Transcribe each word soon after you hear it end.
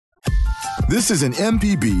This is an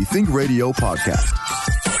MPB Think Radio podcast.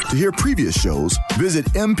 To hear previous shows, visit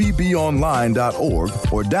mpbonline.org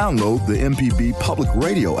or download the MPB Public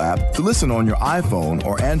Radio app to listen on your iPhone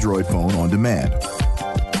or Android phone on demand.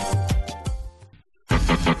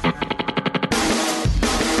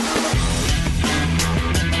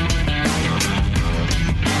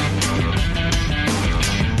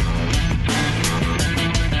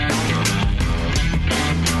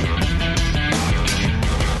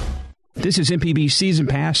 This is MPB Season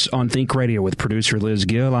Pass on Think Radio with producer Liz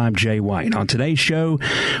Gill. I'm Jay White. On today's show,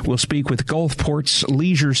 we'll speak with Gulfport's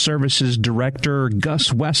Leisure Services Director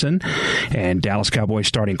Gus Wesson and Dallas Cowboys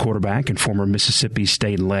starting quarterback and former Mississippi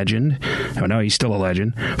State legend, oh no, he's still a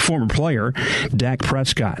legend, former player Dak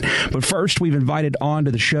Prescott. But first, we've invited on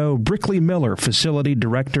to the show Brickley Miller, Facility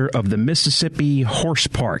Director of the Mississippi Horse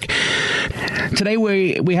Park. Today,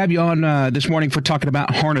 we have you on this morning for talking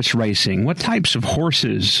about harness racing. What types of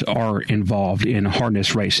horses are involved in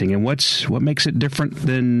harness racing, and what makes it different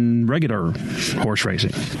than regular horse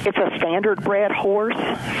racing? It's a standard bred horse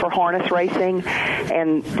for harness racing,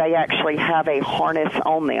 and they actually have a harness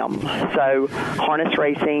on them. So harness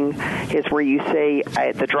racing is where you see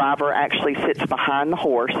the driver actually sits behind the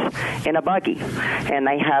horse in a buggy, and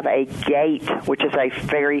they have a gait, which is a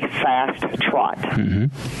very fast trot.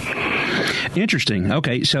 Mm-hmm. Interesting.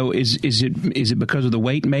 Okay, so is it because of the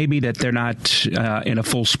weight maybe that they're not in a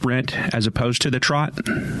full sprint as opposed to the trot?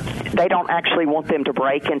 They don't actually want them to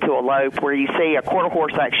break into a lope where you see a quarter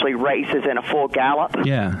horse actually races in a full gallop.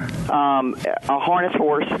 Yeah. A harness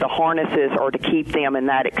horse, the harnesses are to keep them in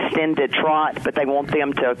that extended trot, but they want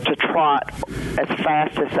them to trot as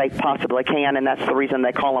fast as they possibly can, and that's the reason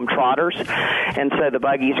they call them trotters. And so the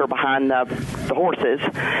buggies are behind the horses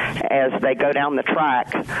as they go down the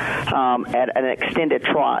track at an extended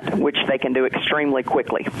trot, which they can do extremely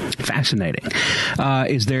quickly. Fascinating.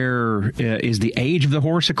 Is the age of the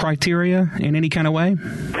horse a criteria in any kind of way?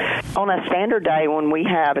 On a standard day when we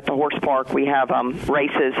have at the horse park, we have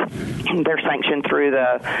races. They're sanctioned through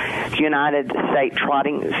the United States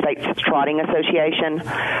Trotting Association.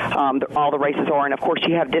 All the races are, and of course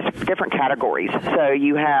you have different categories. So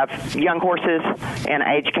you have young horses and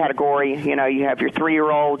age category. You know, you have your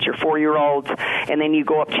 3-year-olds, your 4-year-olds, and then you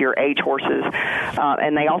go up to your age horses.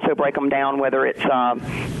 And they also break them down whether it's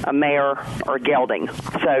a mare or gelding.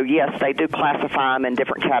 So yes, they do classify them in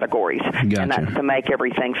different categories, Gotcha. And that's to make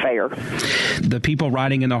everything fair. The people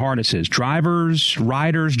riding in the harnesses, drivers,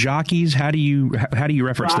 riders, jockeys, how do you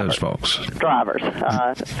reference those folks? Drivers.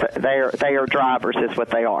 They are drivers is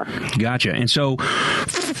what they are. Gotcha. And so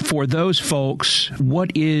for those folks,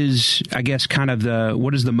 what is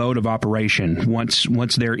the mode of operation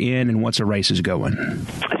once they're in and once a race is going?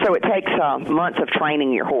 So it takes months of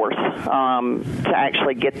training your horse to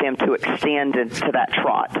actually get them to extend into that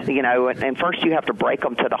trot. You know, and first you have to break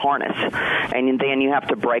them to the harness, and then you have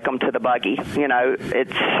to break them to the buggy. You know, it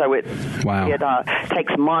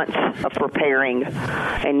takes months of preparing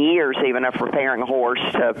and years even of preparing a horse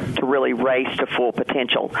to really race to full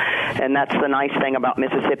potential. And that's the nice thing about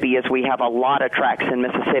Mississippi is we have a lot of tracks in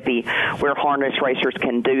Mississippi where harness racers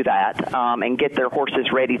can do that and get their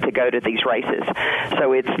horses ready to go to these races.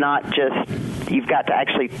 So it's not just you've got to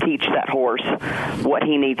actually teach that horse what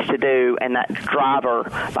he needs to do and that driver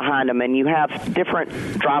behind him. And you have different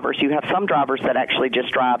drivers. You have some drivers that actually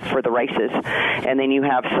just drive for the races, and then you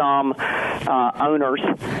have some owners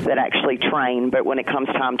that actually train, but when it comes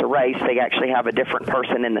time to race, they actually have a different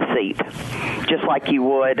person in the seat. Just like you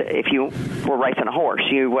would if you were racing a horse.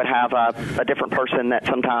 You would have a different person that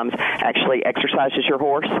sometimes actually exercises your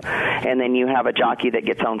horse, and then you have a jockey that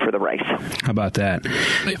gets on for the race. How about that?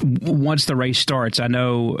 Once the race starts, I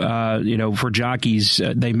know, for jockeys,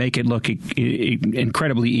 they make it look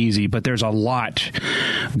incredibly easy, but there's a lot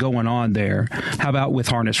going on there. How about with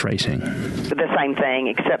harness racing? The same thing,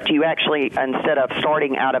 except you actually, instead of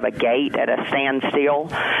starting out of a gate at a standstill,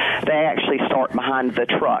 they actually start behind the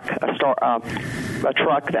truck, a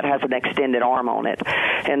truck that has an extended arm on it.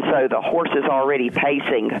 And so the horse is already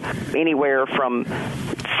pacing anywhere from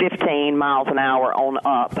 15 miles an hour on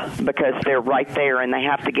up because they're right there and they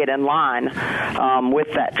have to get in line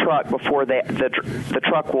with that truck before the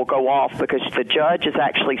truck will go off, because the judge is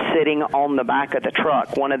actually sitting on the back of the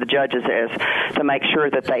truck. One of the judges is to make sure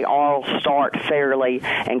that they all start fairly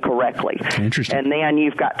and correctly. Interesting. And then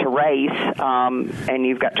you've got to race, and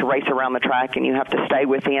you've got to race around the track, and you have to stay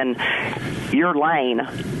within your lane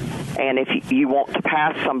And if you want to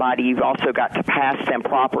pass somebody, you've also got to pass them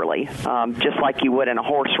properly, just like you would in a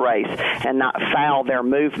horse race, and not foul their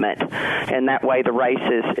movement. And that way the race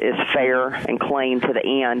is fair and clean to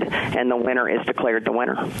the end, and the winner is declared the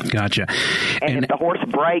winner. Gotcha. And if the horse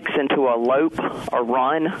breaks into a lope or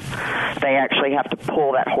run, they actually have to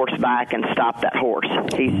pull that horse back and stop that horse.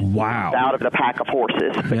 He's out of the pack of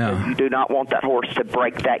horses. Because you do not want that horse to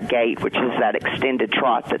break that gait, which is that extended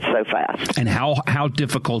trot that's so fast. And how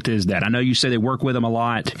difficult is that? I know you say they work with them a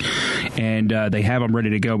lot, and they have them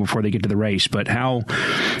ready to go before they get to the race. But how?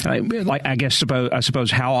 I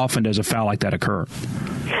suppose how often does a foul like that occur?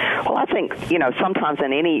 Well, I think, sometimes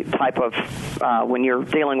in any type of, when you're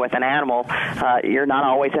dealing with an animal, you're not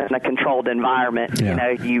always in a controlled environment.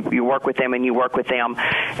 Yeah. You work with them and you work with them.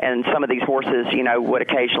 And some of these horses, would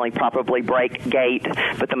occasionally probably break gait.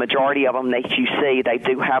 But the majority of them that you see, they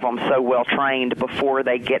do have them so well trained before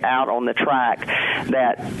they get out on the track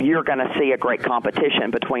that you're going to see a great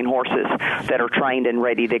competition between horses that are trained and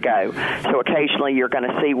ready to go. So occasionally you're going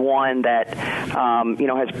to see one that,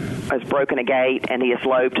 has broken a gait and he has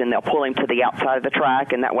loped, and they'll pull him to the outside of the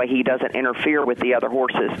track, and that way he doesn't interfere with the other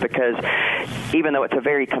horses, because even though it's a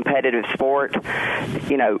very competitive sport,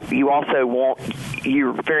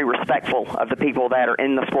 you're very respectful of the people that are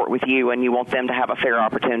in the sport with you, and you want them to have a fair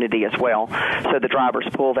opportunity as well. So the drivers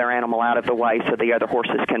pull their animal out of the way so the other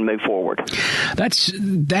horses can move forward. That's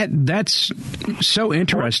so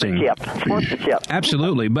interesting. Sportsmanship.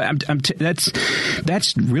 Absolutely, but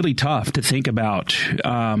that's really tough to think about.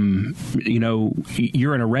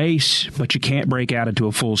 You're in a race, but you can't break out into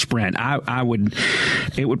a full sprint.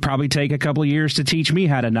 It would probably take a couple of years to teach me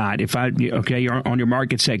how to not. You're on your mark,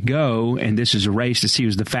 get set, go, and this is a race to see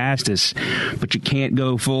who's the fastest, but you can't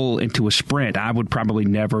go full into a sprint. I would probably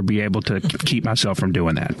never be able to keep myself from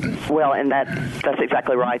doing that. Well, and that's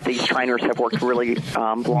exactly right. These trainers have worked really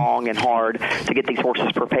long and hard to get these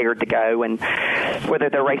horses prepared to go, and whether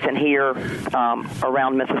they're racing here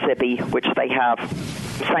around Mississippi, which they have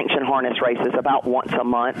sanctioned harness races about once a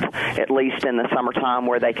month, at least in the summertime,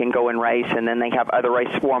 where they can go and race, and then they have other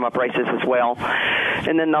warm-up races as well.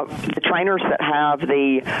 And then the trainers that have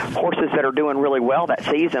the horses that are doing really well that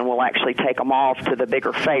season will actually take them off to the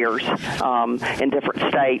bigger fairs in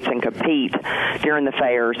different states and compete during the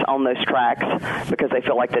fairs on those tracks, because they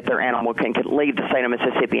feel like that their animal can leave the state of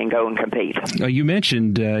Mississippi and go and compete. You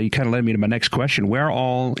mentioned, you kind of led me to my next question, where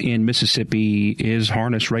all in Mississippi is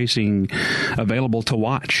harness racing available to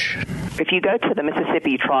watch? If you go to the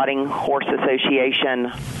Mississippi Trotting Horse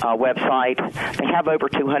Association website, they have over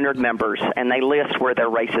 200 members, and they list where their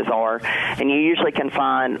races are. And you usually can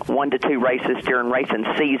find 1 to 2 races during racing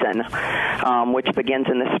season, which begins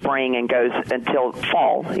in the spring and goes until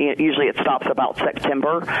fall. Usually it stops about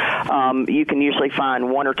September. You can usually find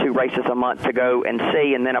 1 or 2 races a month to go and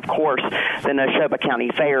see. And then, of course, the Neshoba County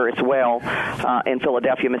Fair as well in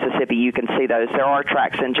Philadelphia, Mississippi. You can see those. There are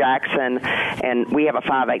tracks in Jackson, and we have a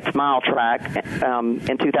 5/8 mile track.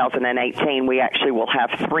 In 2018, we actually will have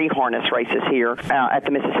 3 harness races here at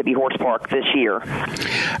the Mississippi Horse Park this year.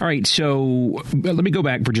 All right, so let me go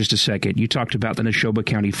back for just a second. You talked about the Neshoba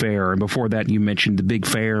County Fair, and before that you mentioned the big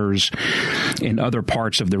fairs in other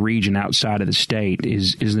parts of the region outside of the state.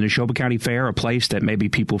 Is the Neshoba County Fair a place that maybe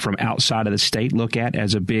people from outside of the state look at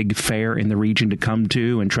as a big fair in the region to come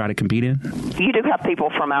to and try to compete in? You do have people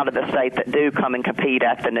from out of the state that do come and compete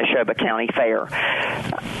at the Neshoba County Fair.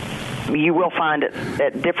 You will find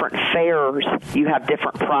at different fairs you have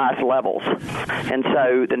different prize levels. And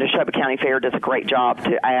so the Neshoba County Fair does a great job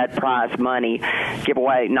to add prize money, give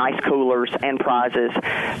away nice coolers and prizes.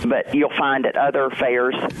 But you'll find at other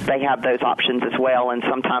fairs they have those options as well, and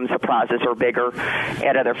sometimes the prizes are bigger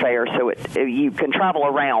at other fairs. So you can travel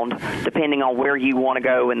around depending on where you want to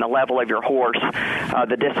go and the level of your horse,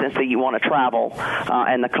 the distance that you want to travel,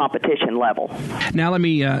 and the competition level. Now let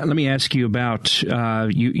me ask you about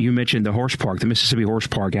you mentioned the horse park, the Mississippi Horse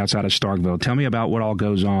Park outside of Starkville. Tell me about what all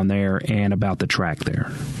goes on there and about the track there.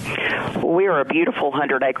 We are a beautiful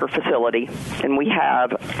 100-acre facility, and we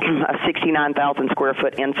have a 69,000 square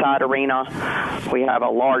foot inside arena. We have a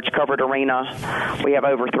large covered arena. We have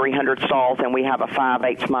over 300 stalls, and we have a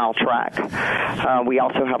 5/8 mile track. We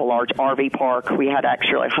also have a large RV park. We had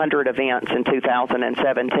actually 100 events in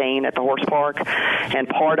 2017 at the horse park, and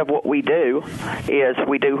part of what we do is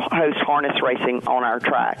we do host harness racing on our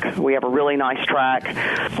track. We have a really nice track.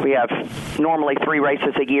 We have normally 3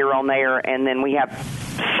 races a year on there, and then we have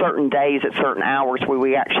certain days at certain hours where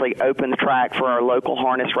we actually open the track for our local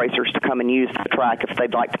harness racers to come and use the track if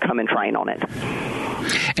they'd like to come and train on it.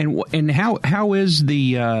 And how is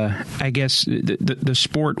the I guess the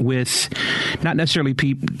sport with not necessarily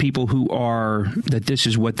people who are that this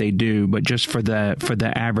is what they do, but just for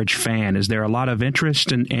the average fan? Is there a lot of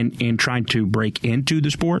interest in trying to break into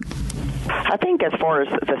the sport? I think as far as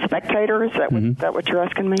the spectator, is that what you're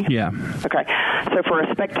asking me? Yeah. Okay. So for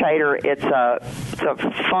a spectator, it's a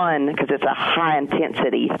fun because it's a high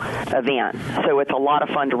intensity event. So it's a lot of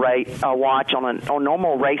fun to watch. On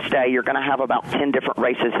normal race day, you're going to have about 10 different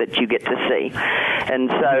races that you get to see, and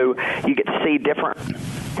so you get to see different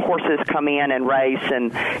horses come in and race,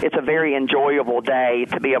 and it's a very enjoyable day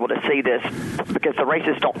to be able to see this because the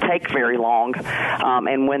races don't take very long,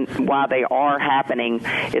 and while they are happening,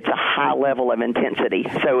 it's a high level of intensity.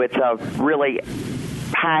 So it's a really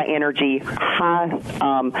high energy, high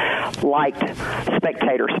liked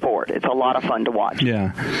spectator sport. It's a lot of fun to watch.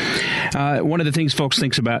 Yeah. One of the things folks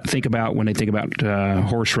think about when they think about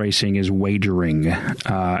horse racing is wagering,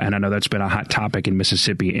 and I know that's been a hot topic in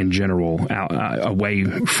Mississippi in general, away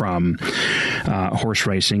from horse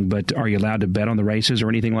racing. But are you allowed to bet on the races or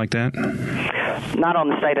anything like that? Not on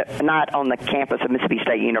the campus of Mississippi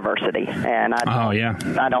State University, and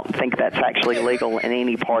I don't think that's actually legal in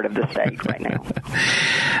any part of the state right now.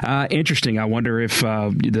 Interesting. I wonder if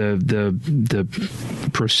the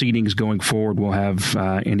proceedings going forward will have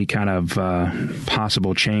any kind of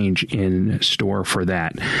possible change in store for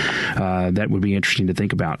that. That would be interesting to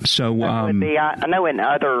think about. So would be. I know in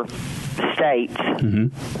other states,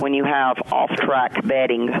 when you have off-track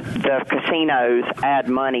betting, the casinos add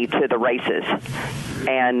money to the races.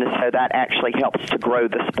 And so that actually helps to grow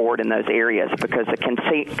the sport in those areas because the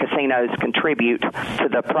casinos contribute to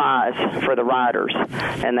the prize for the riders,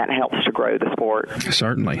 and that helps to grow the sport.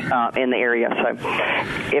 Certainly. In the area. So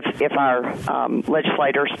if our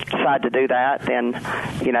legislators decide to do that, then,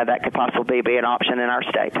 that could possibly be an option in our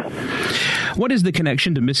state. What is the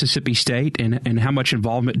connection to Mississippi State, and how much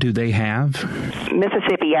involvement do they have?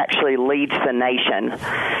 Mississippi actually leads the nation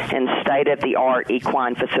in state-of-the-art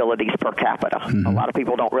equine facilities per capita. A lot of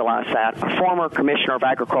people don't realize that. Former Commissioner of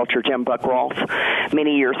Agriculture Jim Buck-Ross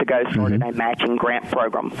many years ago started a matching grant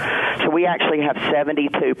program. So we actually have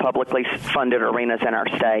 72 publicly funded arenas in our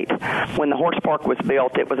state. When the horse park was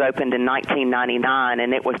built, it was opened in 1999,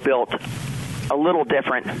 and it was built a little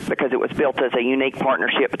different because it was built as a unique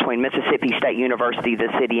partnership between Mississippi State University, the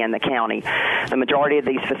city, and the county. The majority of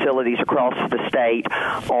these facilities across the state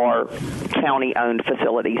are county-owned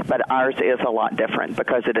facilities, but ours is a lot different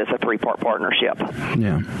because it is a three-part partnership.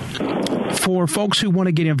 Yeah. For folks who want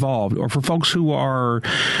to get involved, or for folks who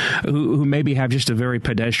maybe have just a very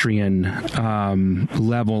pedestrian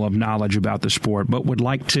level of knowledge about the sport, but would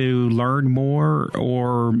like to learn more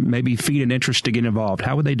or maybe feed an interest to get involved,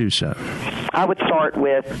 how would they do so? I would start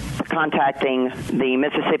with contacting the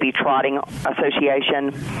Mississippi Trotting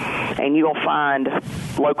Association, and you'll find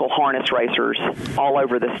local harness racers all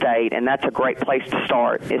over the state, and that's a great place to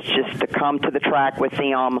start. It's just to come to the track with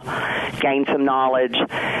them, gain some knowledge,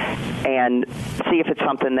 and see if it's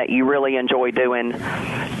something that you really enjoy doing.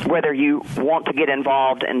 Whether you want to get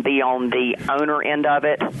involved and be on the owner end of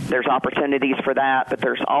it, there's opportunities for that, but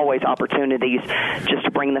there's always opportunities just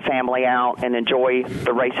to bring the family out and enjoy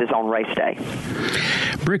the races on race day.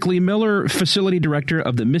 Brickley Miller, Facility Director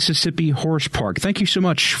of the Mississippi Horse Park. Thank you so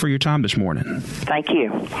much for your time this morning. Thank you.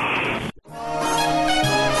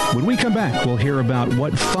 When we come back, we'll hear about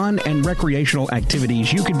what fun and recreational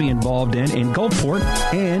activities you can be involved in Gulfport,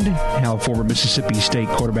 and how former Mississippi State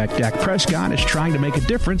quarterback Dak Prescott is trying to make a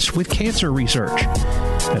difference with cancer research.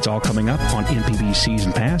 That's all coming up on MPB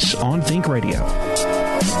Season Pass on Think Radio.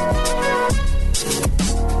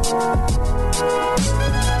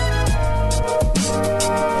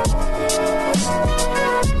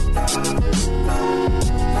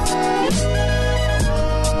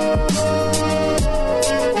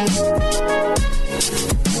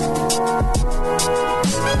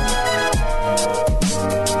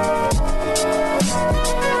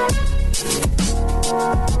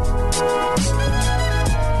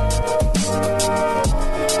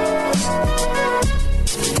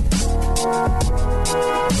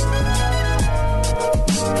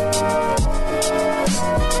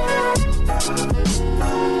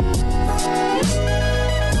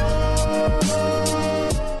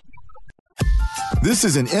 This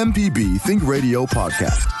is an MPB Think Radio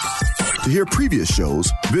podcast. To hear previous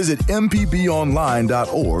shows, visit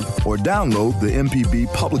mpbonline.org or download the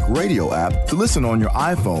MPB Public Radio app to listen on your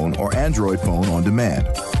iPhone or Android phone on demand.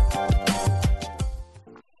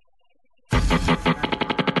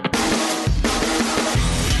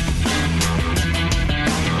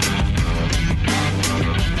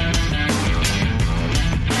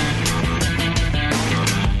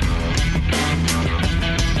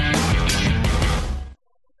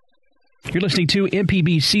 You're listening to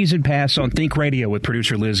MPB Season Pass on Think Radio with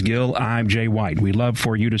producer Liz Gill. I'm Jay White. We'd love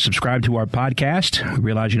for you to subscribe to our podcast. We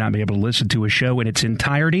realize you not be able to listen to a show in its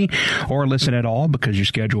entirety or listen at all because your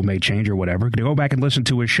schedule may change or whatever. Go back and listen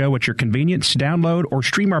to a show at your convenience. Download or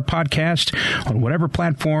stream our podcast on whatever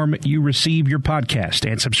platform you receive your podcast,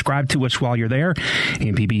 and subscribe to us while you're there,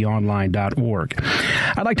 mpbonline.org.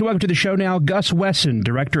 I'd like to welcome to the show now Gus Wesson,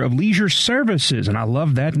 Director of Leisure Services, and I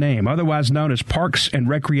love that name, otherwise known as Parks and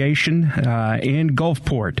Recreation in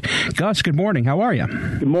Gulfport. Gus, good morning. How are you?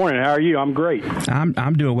 Good morning. How are you? I'm great.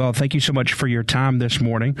 I'm doing well. Thank you so much for your time this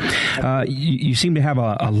morning. You seem to have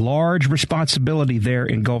a large responsibility there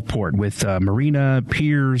in Gulfport with marina,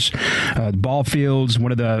 piers, ball fields,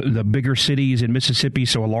 one of the bigger cities in Mississippi,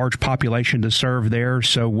 so a large population to serve there.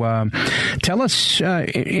 So tell us,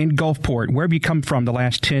 in Gulfport, where have you come from the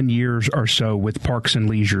last 10 years or so with Parks and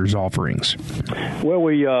Leisure's offerings? Well,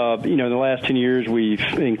 we, in the last 10 years,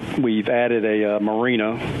 we've added a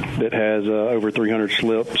marina that has over 300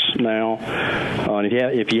 slips now. And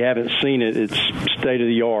if you haven't seen it, it's state of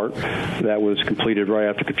the art. That was completed right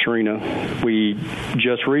after Katrina. We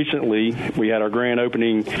just recently had our grand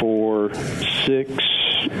opening for 6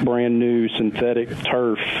 brand new synthetic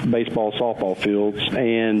turf baseball, softball fields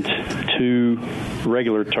and 2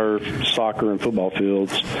 regular turf soccer and football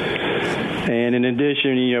fields. And in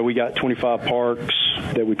addition, we got 25 parks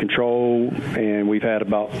that we control, and we've had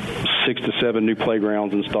about 6 to 7 new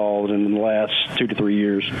playgrounds installed in the last 2 to 3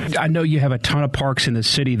 years. I know you have a ton of parks in the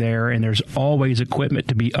city there, and there's always equipment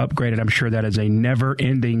to be upgraded. I'm sure that is a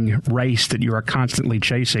never-ending race that you are constantly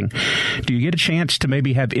chasing. Do you get a chance to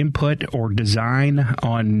maybe have input or design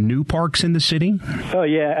on new parks in the city? Oh,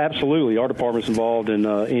 yeah, absolutely. Our department's involved in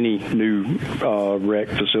any new rec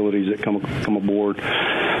facilities that come aboard.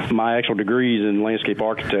 My actual degree is in landscape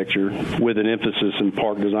architecture with an emphasis in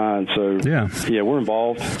park design. So, yeah, we're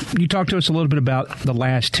involved. You talked to us a little bit about the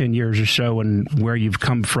last 10 years or so and where you've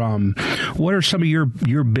come from. What are some of your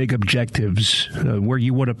big objectives where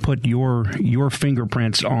you want to put your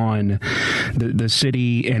fingerprints on the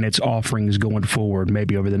city and its offerings going forward,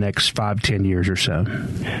 maybe over the next 5-10 years or so?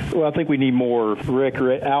 Well, I think we need more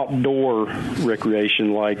outdoor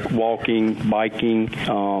recreation like walking, biking,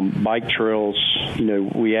 bike trails.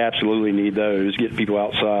 We absolutely need those, get people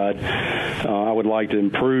outside. I would like to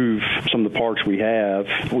improve some of the parks we have.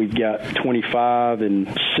 We've got 25, and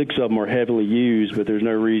 6 of them are heavily used, but there's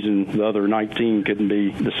no reason the other 19 couldn't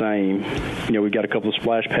be the same. We've got a couple of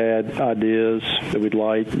splash pad ideas that we'd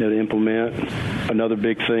like to implement. Another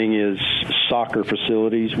big thing is soccer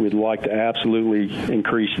facilities. We'd like to absolutely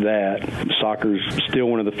increase that. Soccer's still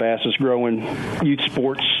one of the fastest growing youth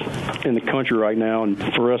sports in the country right now, and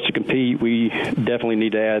for us to compete, we definitely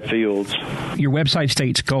need to add fields. Your website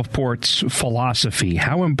states Gulfport's philosophy.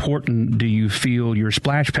 How important do you feel your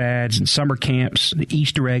splash pads and summer camps, the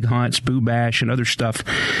Easter egg hunts, Boo Bash, and other stuff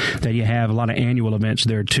that you have, a lot of annual events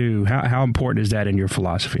there too? How important is that in your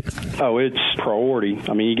philosophy? Oh, it's priority.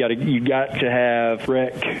 I mean, you got to have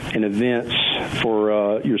rec and events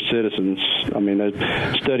for your citizens. I mean,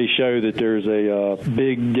 the studies show that there's a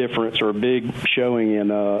big difference or a big showing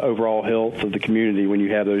in overall health of the community when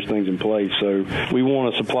you have those things in place. So we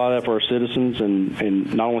want to supply that for our citizens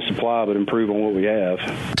and not only supply but improve on what we have.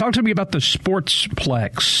 Talk to me about the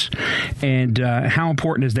Sportsplex and how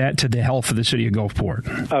important is that to the health of the city of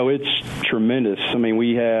Gulfport? Oh, it's tremendous. I mean,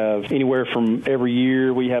 we have anywhere from every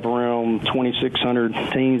year we have around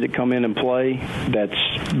 2,600 teams that come in and play. That's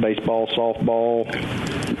baseball, softball,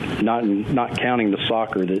 not counting the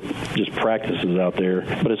soccer that just practices out there.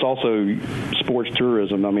 But it's also sports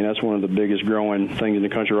tourism. I mean, that's one of the biggest growing things in the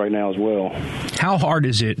country right now as well. How hard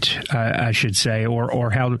is it, I should say,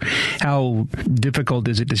 or how difficult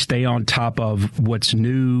is it to stay on top of what's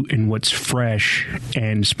new and what's fresh,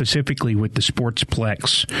 and specifically with the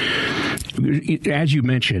Sportsplex? As you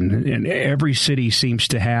mentioned, and every city seems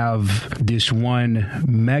to have this one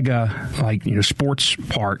mega, sports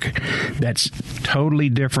park that's totally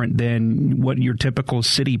different than what your typical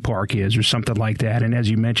city park is or something like that. And as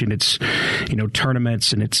you mentioned, it's,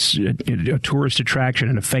 tournaments, and it's a tourist attraction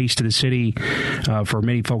and a face to the city for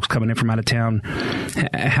many folks coming in from out of town.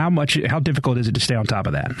 How difficult is it to stay on top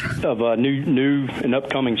of that? Of new and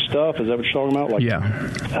upcoming stuff, is that what you're talking about?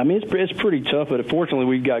 Yeah. I mean, it's pretty tough, but fortunately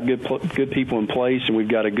we've got good people in place, and we've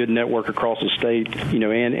got a good network across the state,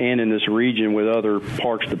 and in this region with other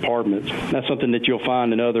parks departments. That's something that you'll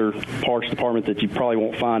find in other parks departments that you probably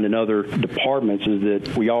won't find in other departments, is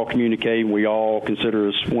that we all communicate and we all consider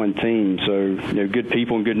us one team. So So, good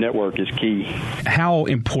people and good network is key. How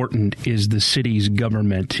important is the city's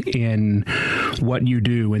government in what you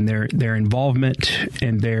do and their involvement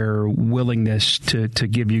and their willingness to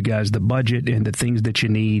give you guys the budget and the things that you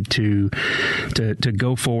need to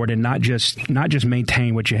go forward and not just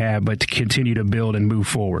maintain what you have, but to continue to build and move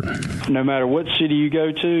forward? No matter what city you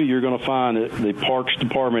go to, you're going to find that the Parks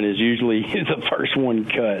Department is usually the first one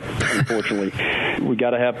cut, unfortunately. We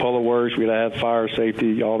got to have public works, we got to have fire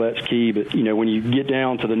safety, all that's key. But, when you get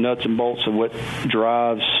down to the nuts and bolts of what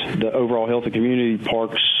drives the overall health of the community,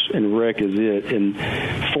 Parks and Rec is it. And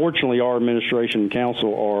fortunately, our administration and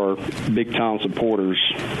council are big-time supporters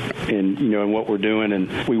in what we're doing.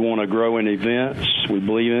 And we want to grow in events. We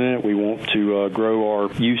believe in it. We want to grow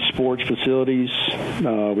our youth sports facilities.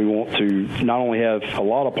 We want to not only have a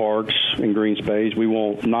lot of parks and green space, we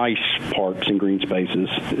want nice parks and green spaces.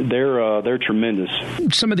 They're tremendous.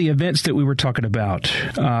 Some of the events that we were talking about,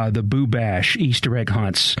 the Boo Bash, Easter egg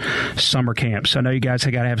hunts, summer camps. I know you guys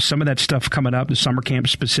have got to have some of that stuff coming up, the summer camp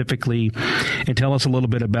specifically. And tell us a little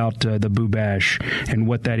bit about the Boo Bash and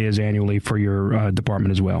what that is annually for your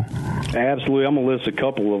department as well. Absolutely. I'm going to list a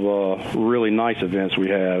couple of really nice events we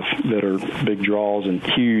have that are big draws and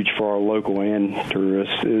huge for our local and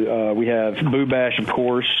tourists. We have Boo Bash, of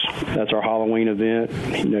course. That's our Halloween event.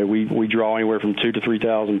 We draw anywhere from 2,000 to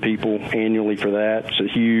 3,000 people annually for that. It's a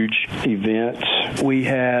huge event. We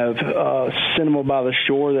have Cinema by the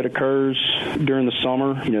Shore that occurs during the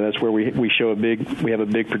summer. That's where we have a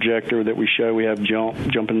big projector that we show. We have jump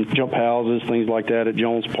houses, things like that at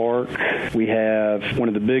Jones Park. We have one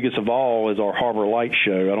of the biggest of all is our Harbor Light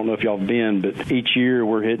Show. I don't know if y'all have been, but each year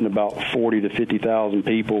we're hitting about 40 to 50,000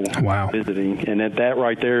 people visiting. And that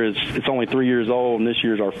right there it's only 3 years old, and this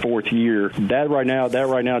year's our 4th year. That right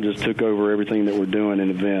now just took over everything that we're doing in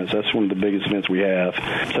events. That's one of the biggest events we have.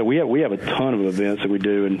 So we have a ton of events that we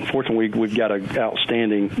do, and fortunately we've got an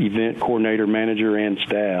outstanding event coordinator, manager, and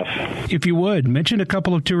staff. If you would, mention a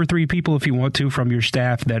couple of 2 or 3 people if you want to from your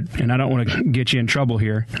staff and I don't want to get you in trouble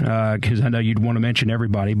here because I know you'd want to mention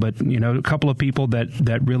everybody, but a couple of people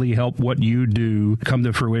that really help what you do come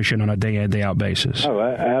to fruition on a day in, day out basis. Oh,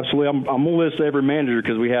 absolutely. I'm going to list every manager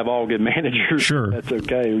because we have all good managers. Sure. That's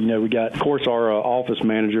okay. We got, of course, our office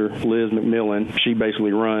manager, Liz McMillan. She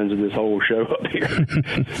basically runs this whole show up here.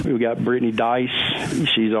 We got Brittany Dice.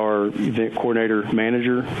 She's our event coordinator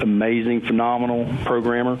manager. Amazing, phenomenal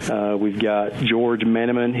programmer. We've got George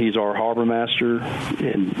Meneman. He's our harbor master,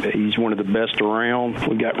 and he's one of the best around.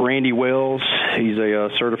 We've got Randy Wells. He's a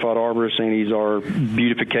certified arborist, and he's our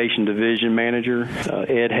beautification division manager.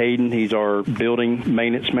 Ed Hayden, he's our building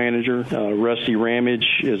maintenance manager. Rusty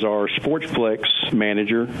Ramage is our Sportsplex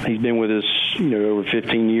manager. He's been with us, over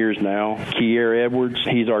 15 years now. Kier Edwards,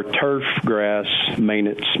 he's our turf grass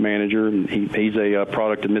maintenance manager. He's a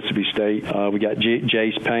product of Mississippi State. We got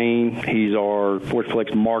Jace Payne. He's our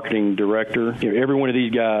Sportsplex marketing director. Every one of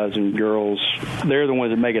these guys and girls, they're the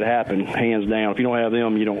ones that make it happen, hands down. If you don't have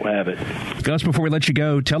them, you don't have it. Gus, before we let you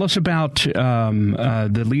go, tell us about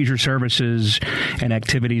the leisure services and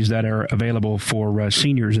activities that are available for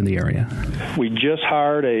seniors in the area. We just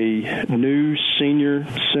hired a new senior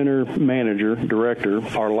center manager, director.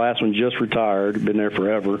 Our last one just retired, been there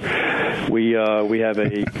forever. We have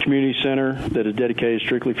a community center that is dedicated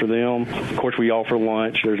strictly for them. Of course, we offer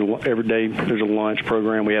lunch. Every day there's a lunch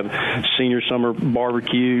program. We have senior summer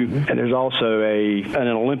barbecue, and there's also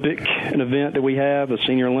an event that we have, a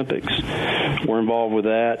senior Olympics. We're involved with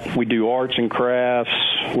that. We do arts and crafts.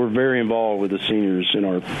 We're very involved with the seniors in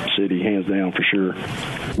our city, hands down, for sure.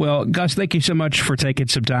 Well, Gus, thank you so much for taking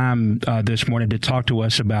some time this morning to talk to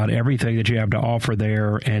us about everything that you have to offer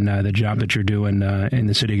there and the job that you're doing in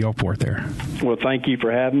the city of Gulfport there. Well, thank you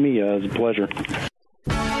for having me. It was a pleasure.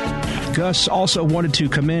 Gus also wanted to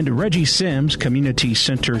commend Reggie Sims, Community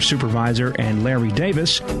Center Supervisor, and Larry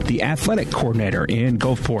Davis, the Athletic Coordinator in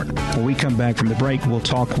Gulfport. When we come back from the break, we'll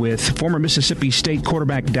talk with former Mississippi State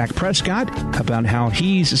quarterback Dak Prescott about how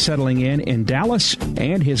he's settling in Dallas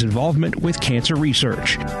and his involvement with cancer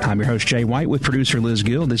research. I'm your host, Jay White, with producer Liz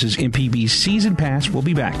Gill. This is MPB Season Pass. We'll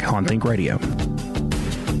be back on Think Radio.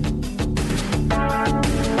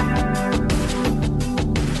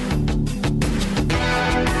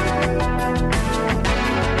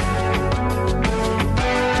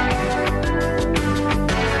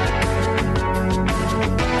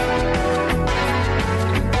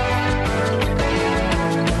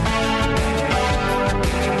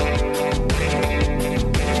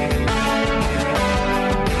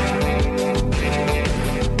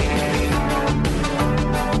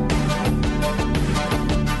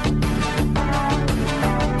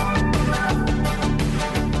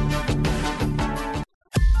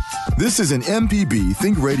 This is an MPB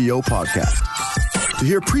Think Radio podcast. To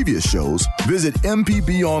hear previous shows, visit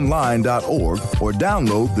mpbonline.org or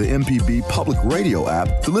download the MPB Public Radio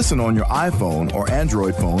app to listen on your iPhone or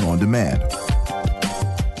Android phone on demand.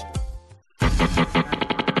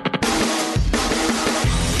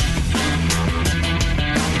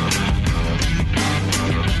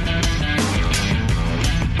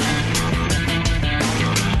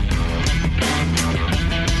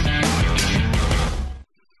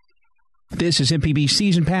 This is MPB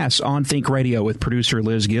Season Pass on Think Radio with producer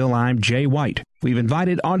Liz Gill. I'm Jay White. We've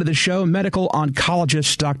invited onto the show medical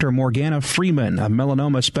oncologist Dr. Morgana Freeman, a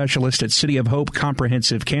melanoma specialist at City of Hope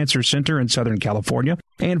Comprehensive Cancer Center in Southern California,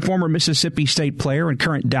 and former Mississippi State player and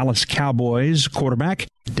current Dallas Cowboys quarterback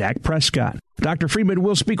Dak Prescott. Dr. Freeman,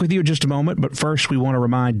 we'll speak with you in just a moment, but first we want to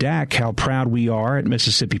remind Dak how proud we are at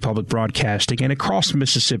Mississippi Public Broadcasting and across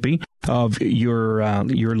Mississippi of your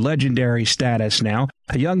legendary status now.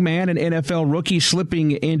 A young man, an NFL rookie,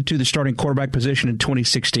 slipping into the starting quarterback position in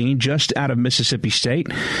 2016, just out of Mississippi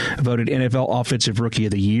State, voted NFL Offensive Rookie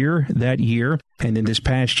of the Year that year. And then this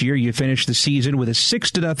past year, you finished the season with a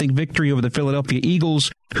 6-0 victory over the Philadelphia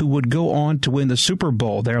Eagles, who would go on to win the Super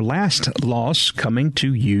Bowl, their last loss coming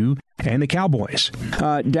to you and the Cowboys.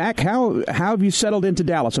 Dak, how have you settled into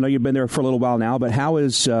Dallas? I know you've been there for a little while now, but how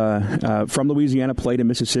is, from Louisiana, played in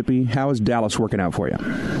Mississippi, how is Dallas working out for you?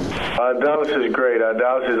 Dallas is great.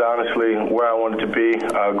 Dallas is honestly where I wanted to be.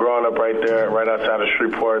 Growing up right there, right outside of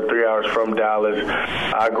Shreveport, 3 hours from Dallas.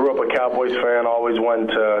 I grew up a Cowboys fan, always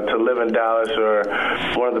wanted to live in Dallas or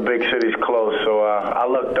one of the big cities close. So I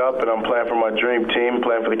looked up, and I'm playing for my dream team,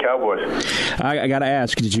 playing for the Cowboys. I got to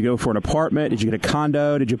ask, did you go for an apartment? Did you get a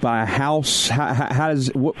condo? Did you buy a house?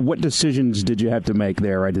 What decisions did you have to make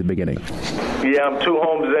there right at the beginning? Yeah, I'm 2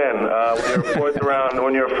 homes in.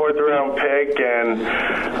 When you're a fourth round pick, and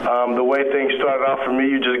the way things started off for me,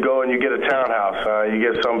 you just go and you get a townhouse. You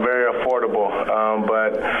get something very affordable.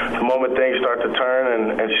 But the moment things start to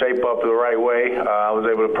turn and shape up the right way, I was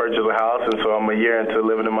able to purchase a house, and so I'm a year into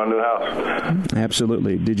living in my new house.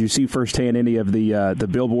 Absolutely. Did you see firsthand any of the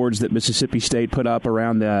billboards that Mississippi State put up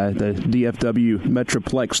around the DFW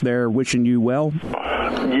Metroplex there wishing you well?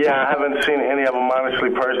 Yeah, I haven't seen any of them, honestly,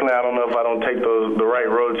 personally. I don't know if I don't take the right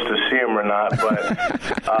roads to see them or not, but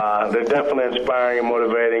they're definitely inspiring and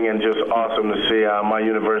motivating and just awesome to see my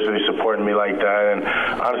university supporting me like that, and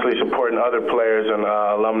honestly supporting other players and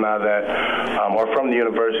alumni that are from the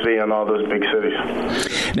university and all those big cities.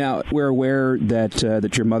 Now, we're aware that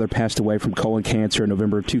your mother passed away from colon cancer in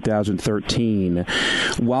November of 2013.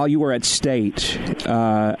 While you were at State,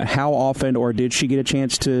 how often or did she get a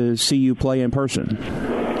chance to see you play in person?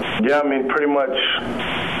 Yeah, I mean, pretty much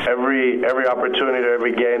every opportunity or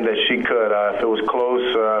every game that she could. If it was close,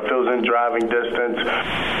 if it was in driving distance,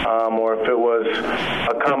 or if it was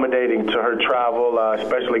accommodating to her travel,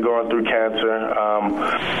 especially going through cancer,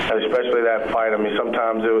 and especially that fight. I mean,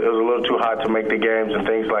 sometimes it was a little too hot to make the games and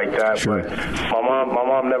things like that. Sure. But my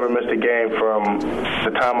mom never missed a game from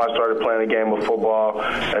the time I started playing a game of football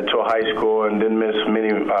until high school, and didn't miss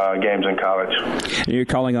many games in college. You're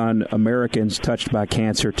calling on Americans touched by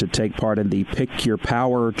cancer to take part in the Pick Your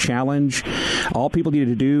Power Challenge. All people need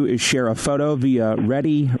to do is share a photo via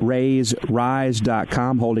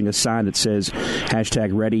ReadyRaiseRise.com holding a sign that says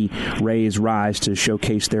 #ReadyRaiseRise to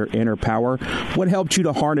showcase their inner power. What helped you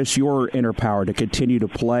to harness your inner power to continue to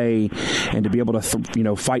play and to be able to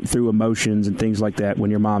fight through emotions and things like that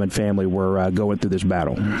when your mom and family were going through this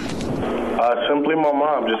battle? Simply my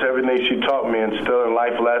mom, just everything she taught me, instilling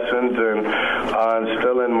life lessons and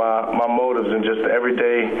instilling my motives, and just the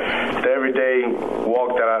everyday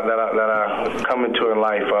walk that I come into in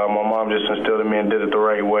life. My mom just instilled in me and did it the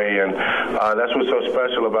right way, and that's what's so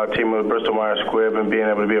special about teaming with Bristol Myers Squibb and being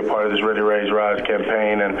able to be a part of this Ready Raise Rise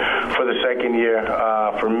campaign. And for the second year,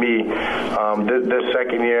 for me, this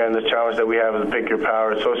second year and the challenge that we have is Pick Your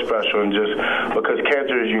Power is so special, and just because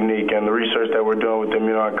cancer is unique, and the research that we're doing with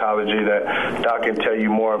immuno-oncology that Doc can tell you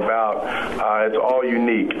more about, it's all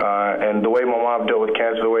unique. And the way my mom dealt with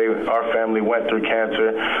cancer, the way our family went through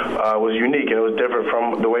cancer, was unique, and it was different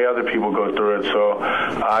from the way other people go through it. So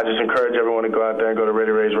I just encourage everyone to go out there and go to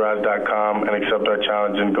ReadyRaiseRise.com and accept our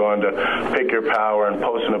challenge and go into Pick Your Power and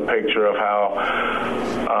posting a picture of how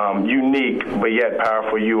unique but yet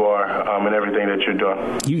powerful you are in everything that you're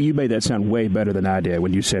doing. You made that sound way better than I did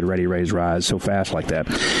when you said Ready, Raise, Rise so fast like that.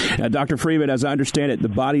 Dr. Freeman, as I understand it, the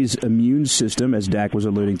body's immune system, as Dak was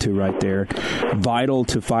alluding to right there, vital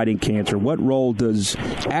to fighting cancer. What role does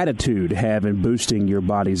attitude have in boosting your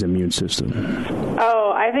body's immune system?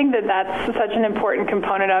 Oh, I I think that that's such an important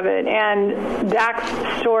component of it. And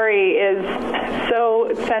Dak's story is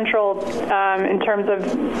so central in terms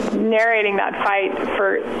of narrating that fight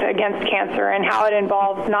against cancer and how it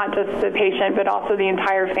involves not just the patient but also the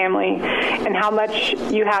entire family, and how much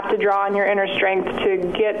you have to draw on your inner strength to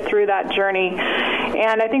get through that journey.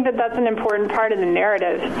 And I think that that's an important part of the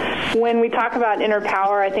narrative. When we talk about inner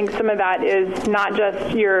power, I think some of that is not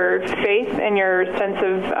just your faith and your sense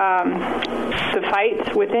of the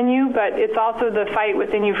fight within you, but it's also the fight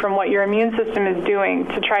within you from what your immune system is doing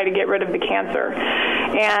to try to get rid of the cancer.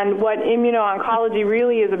 And what immuno-oncology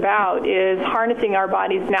really is about is harnessing our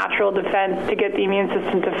body's natural defense to get the immune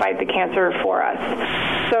system to fight the cancer for us.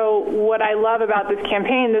 So what I love about this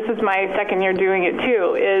campaign, this is my second year doing it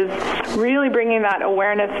too, is really bringing that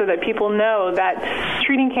awareness so that people know that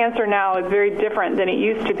treating cancer now is very different than it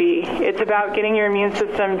used to be. It's about getting your immune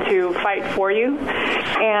system to fight for you.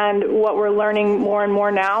 And what we're learning more and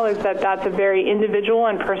more now is that that's a very individual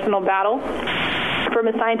and personal battle from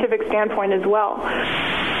a scientific standpoint as well.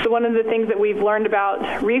 So one of the things that we've learned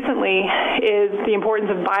about recently is the importance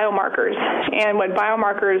of biomarkers. And what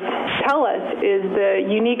biomarkers tell us is the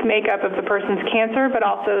unique makeup of the person's cancer, but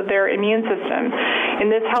also their immune system.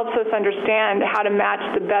 And this helps us understand how to match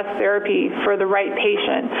the best therapy for the right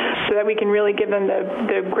patient so that we can really give them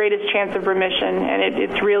the greatest chance of remission. And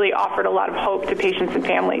it's really offered a lot of hope to patients and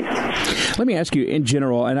families. Let me ask you, in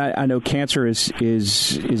general, and I know cancer is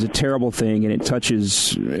a terrible thing, and it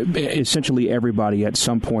touches essentially everybody at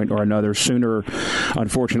some point or another, sooner,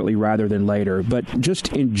 unfortunately, rather than later. But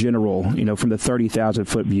just in general, from the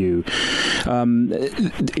 30,000-foot view,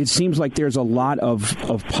 it seems like there's a lot of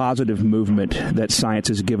positive movement that science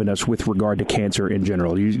has given us with regard to cancer in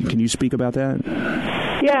general. Can you speak about that?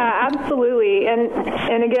 Yeah, absolutely.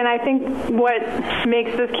 And again, I think what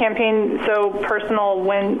makes this campaign so personal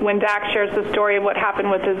when Dak shares the story of what happened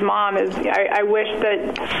with his mom is I wish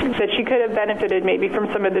that she could have benefited maybe from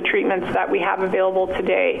some of the treatments that we have available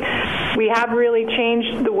today. We have really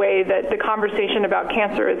changed the way that the conversation about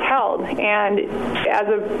cancer is held. And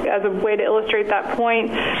as a way to illustrate that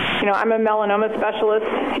point, I'm a melanoma specialist,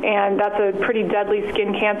 and that's a pretty deadly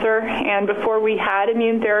skin cancer. And before we had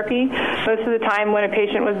immune therapy, most of the time when a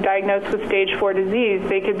patient was diagnosed with stage 4 disease,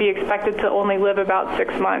 they could be expected to only live about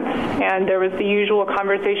 6 months. And there was the usual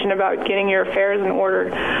conversation about getting your affairs in order,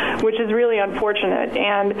 which is really unfortunate.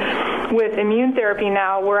 And with immune therapy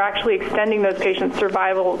now, we're actually extending those patients'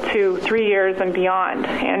 survival to 3 years and beyond.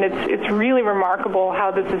 And it's really remarkable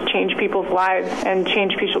how this has changed people's lives and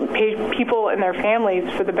changed people and their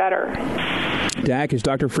families for the better. Dak, is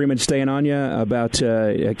Dr. Freeman staying on you about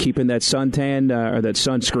keeping that suntan, or that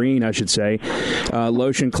sunscreen, I should say,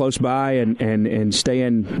 lotion close by and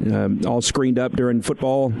staying all screened up during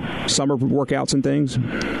football, summer workouts and things?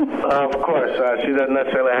 Of course. She doesn't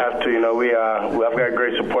necessarily have to. I've got a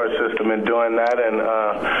great support system in doing that, and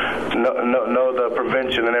know the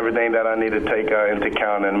prevention and everything that I need to take into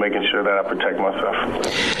account and making sure that I protect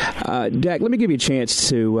myself. Dak, let me give you a chance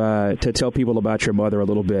to tell people about your mother a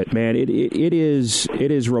little bit. Man, it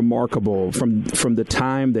is remarkable from the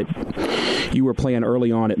time that you were playing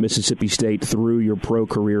early on at Mississippi State through your pro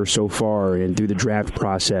career so far and through the draft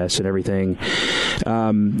process and everything.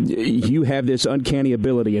 You have this uncanny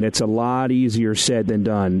ability, and it's a lot easier said than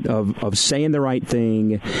done, of saying the right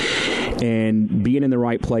thing and being in the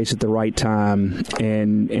right place at the right time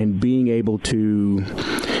and being able to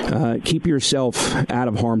keep yourself out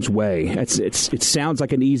of harm's way. It sounds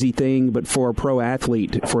like an easy thing, but for a pro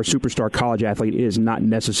athlete, for a superstar college athlete, it is not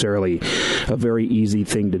necessarily a very easy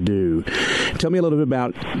thing to do. Tell me a little bit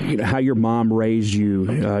about how your mom raised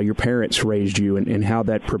you, your parents raised you, and how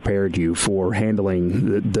that prepared you for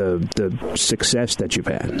handling the success that you've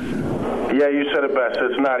had. Yeah, you said it best.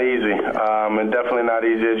 It's not easy, and definitely not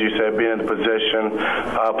easy, as you said, being in the position,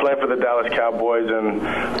 playing for the Dallas Cowboys, and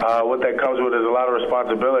what that comes with is a lot of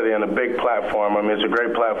responsibility and a big platform. I mean, it's a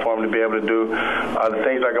great platform to be able to do the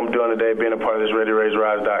things like I'm doing today, being a part of this Ready to Raise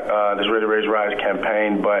Rise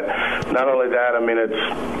campaign. But not only that, I mean,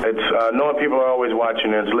 it's knowing people are always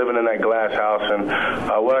watching. It's living in that glass house, and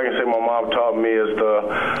what I can say my mom taught me is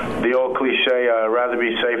the old cliche, rather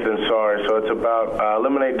be safe than sorry. So it's about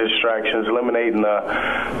eliminate distractions, eliminating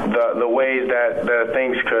the ways that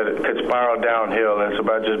things could spiral downhill. And it's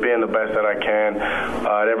about just being the best that I can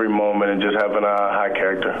at every moment and just having a high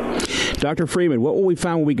character. Dr. Freeman, what will we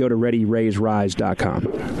find when we go to ReadyRaiseRise.com?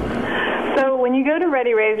 So when when you go to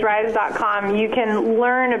ReadyRaiseRise.com, you can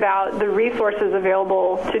learn about the resources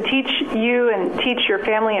available to teach you and teach your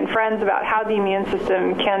family and friends about how the immune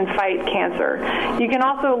system can fight cancer. You can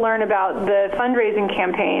also learn about the fundraising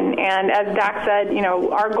campaign, and as Dak said,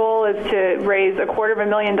 our goal is to raise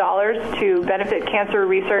 $250,000 to benefit cancer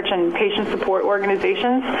research and patient support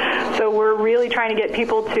organizations. So we're really trying to get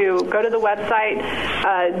people to go to the website,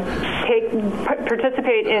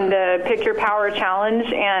 participate in the Pick Your Power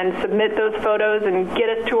Challenge, and submit those photos and get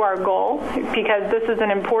us to our goal, because this is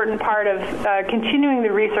an important part of continuing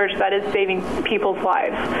the research that is saving people's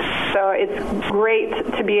lives. So it's great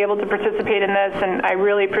to be able to participate in this, and I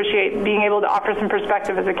really appreciate being able to offer some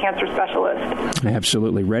perspective as a cancer specialist.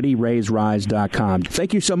 Absolutely. ReadyRaiseRise.com.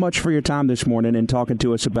 Thank you so much for your time this morning and talking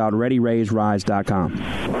to us about ReadyRaiseRise.com.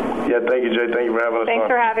 Yeah, thank you, Jay. Thank you for having us. Thanks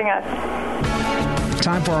for having us.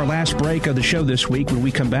 Time for our last break of the show this week. When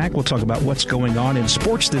we come back, we'll talk about what's going on in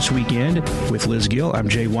sports this weekend with Liz Gill. I'm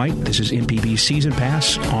Jay White. This is MPB Season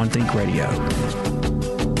Pass on Think Radio.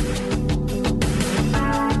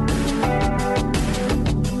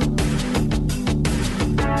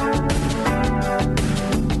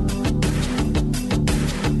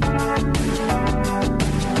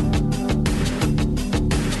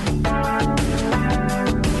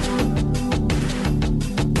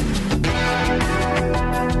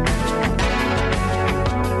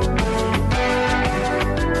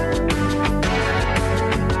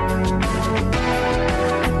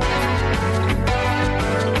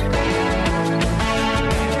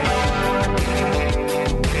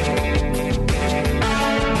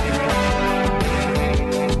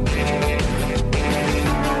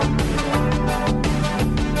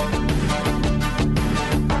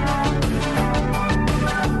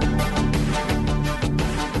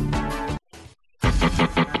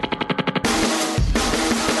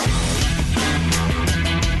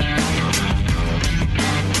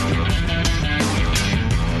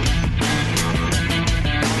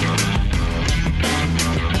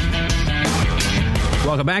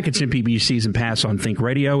 Welcome back. It's MPB Season Pass on Think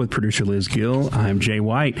Radio with producer Liz Gill. I'm Jay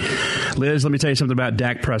White. Liz, let me tell you something about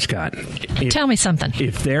Dak Prescott. Tell me something.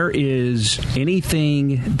 If there is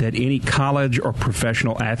anything that any college or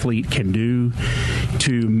professional athlete can do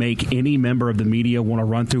to make any member of the media want to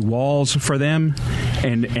run through walls for them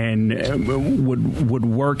and would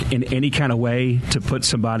work in any kind of way to put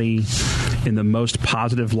somebody in the most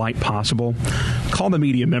positive light possible, call the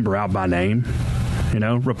media member out by name.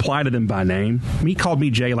 Reply to them by name. He called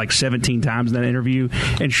me Jay like 17 times in that interview.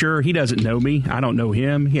 And sure, he doesn't know me. I don't know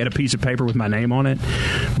him. He had a piece of paper with my name on it.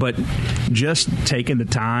 But just taking the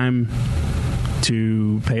time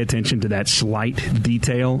to pay attention to that slight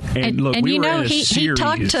detail. And look, we were in a series.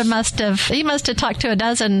 He must have talked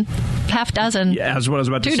to half dozen. Yeah, that's what I was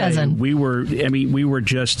about to say. 2 dozen. We were a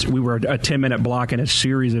 10-minute block in a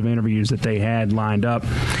series of interviews that they had lined up.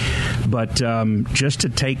 But just to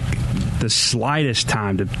take the slightest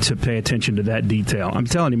time to pay attention to that detail. I'm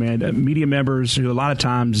telling you, man, media members who a lot of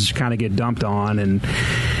times kind of get dumped on and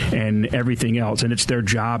everything else, and it's their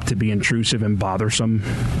job to be intrusive and bothersome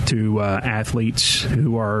to athletes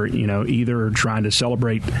who are, either trying to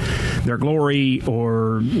celebrate their glory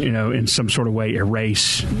or, in some sort of way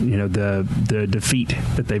erase, the defeat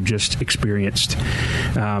that they've just experienced.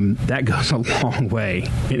 That goes a long way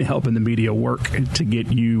in helping the media work to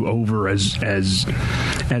get you over as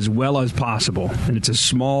well as possible. And it's a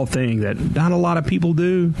small thing that not a lot of people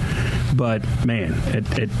do, but man,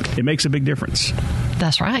 it makes a big difference.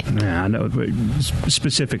 That's right. Yeah, I know.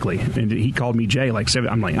 Specifically, and he called me Jay like 7.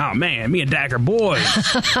 I'm like, oh man, me and Dak are boys.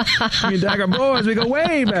 We go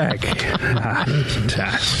way back. I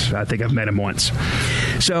think I've met him once.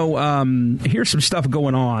 So here's some stuff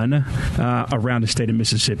going on around the state of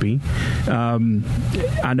Mississippi.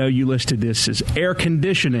 I know you listed this as air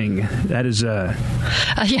conditioning. That is that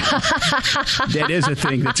is a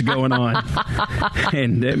thing that's going on,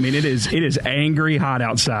 and I mean it is angry hot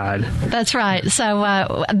outside. That's right. So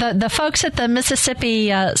the folks at the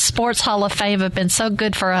Mississippi Sports Hall of Fame have been so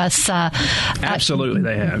good for us. Absolutely,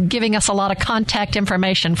 they have, giving us a lot of contact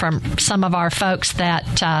information from some of our folks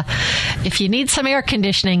that if you need some air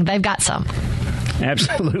conditioning, they've got some.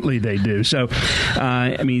 Absolutely, they do. So,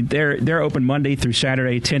 I mean, they're open Monday through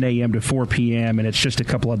Saturday, 10 a.m. to 4 p.m., and it's just a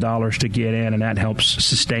couple of dollars to get in, and that helps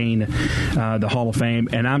sustain the Hall of Fame.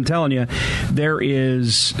 And I'm telling you, there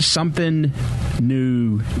is something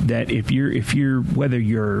new that if you're whether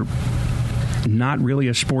you're not really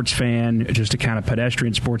a sports fan, just a kind of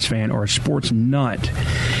pedestrian sports fan, or a sports nut,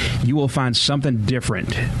 you will find something different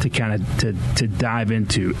to kind of to dive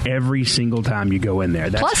into every single time you go in there.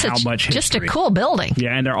 That's Plus, how it's much history. Just a cool building.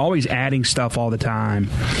 Yeah, and they're always adding stuff all the time.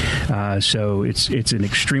 So it's an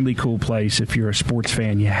extremely cool place. If you're a sports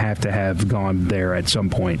fan, you have to have gone there at some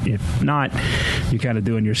point. If not, you're kind of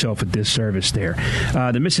doing yourself a disservice there.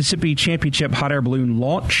 The Mississippi Championship Hot Air Balloon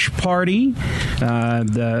Launch Party.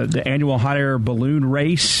 The annual Hot Air Balloon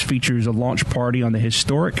Race features a launch party on the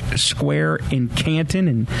historic square in Canton,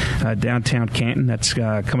 in downtown Canton. That's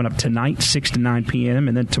coming up tonight, 6 to 9 p.m.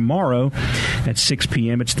 And then tomorrow at 6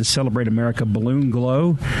 p.m., it's the Celebrate America Balloon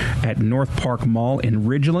Glow at North Park Mall in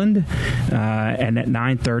Ridgeland. And at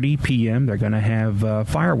 9:30 p.m., they're going to have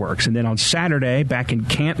fireworks. And then on Saturday, back in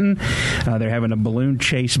Canton, they're having a balloon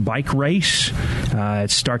chase bike race.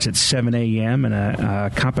 It starts at 7 a.m. and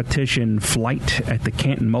a competition flight at the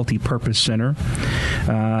Canton Multipurpose Center.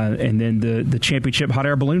 And then the Championship Hot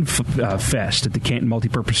Air Balloon Fest at the Canton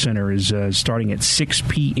Multipurpose Center is starting at 6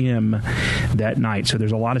 p.m. that night. So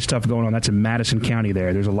there's a lot of stuff going on. That's in Madison County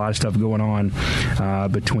there. There's a lot of stuff going on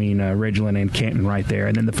between Ridgeland and Canton right there.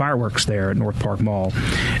 And then the fireworks there at North Park Mall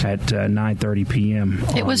at 9:30 p.m.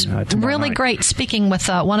 It was really night. great speaking with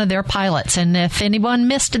one of their pilots. And if anyone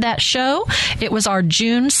missed that show, it was our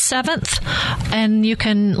June 7th. And you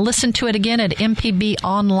can listen to it again at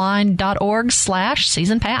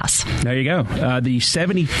mpbonline.org/season pass. There you go. The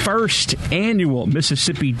 71st annual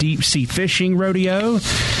Mississippi Deep Sea Fishing Rodeo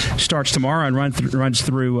starts tomorrow and runs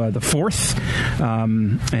through the 4th.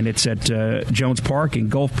 And it's at Jones Park in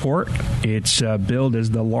Gulfport. It's billed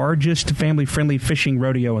as the largest family-friendly fishing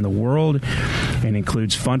rodeo in the world and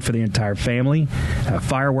includes fun for the entire family,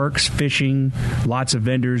 fireworks, fishing, lots of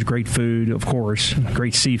vendors, great food, of course,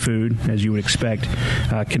 great seafood, as you would expect.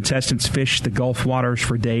 Contestants fish the Gulf waters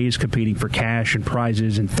for days, competing for cash and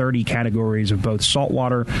prizes in 30 categories of both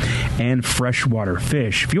saltwater and freshwater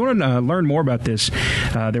fish. If you want to learn more about this,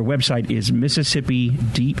 their website is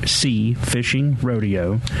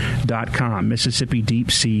MississippiDeepSeaFishingRodeo.com.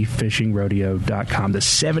 MississippiDeepSeaFishingRodeo.com. The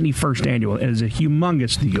 71st annual is a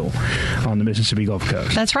humongous deal on the Mississippi Gulf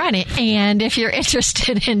Coast. That's right. And if you're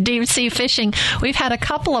interested in deep sea fishing, we've had a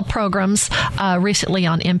couple of programs recently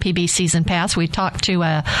on MPB Season Pass. We talked to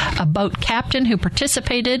a boat captain who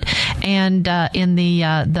participated, and in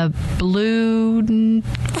the blue.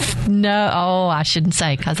 No, I shouldn't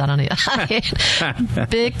say because I don't know.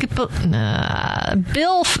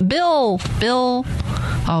 Bill.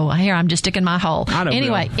 Oh, here I'm just digging my hole.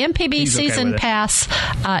 Anyway, Bill. MPB He's Season okay Pass,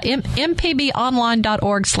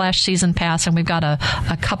 mpbonline.org/season pass, and we've got a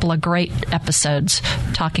couple of great episodes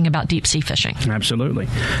talking about deep sea fishing. Absolutely.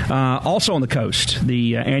 Also on the coast,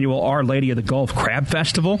 the annual Our Lady of the Gulf Crab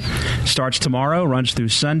Festival starts tomorrow, runs through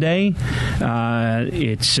Sunday.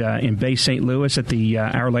 It's in Bay St. Louis at the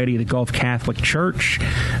Our Lady of the Gulf Catholic Church.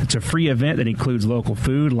 It's a free event that includes local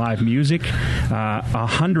food, live music,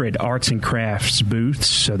 100 arts and crafts booths,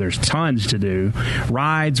 so there's tons to do.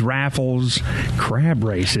 Rides, raffles, crab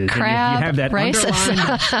races. Crab and you have that races.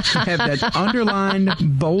 underlined,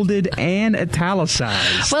 bolded, and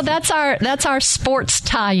italicized. Well, that's our sports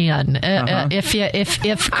tie-in.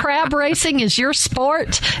 If crab racing is your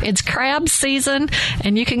sport, it's crab season,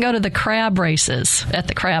 and you can go to the crab races at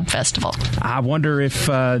the Crab Festival. I wonder if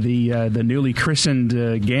the newly christened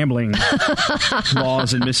gambling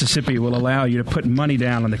laws in Mississippi will allow you to put money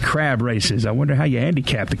down on the crab races. I wonder how you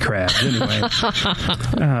handicap the crabs. Anyway,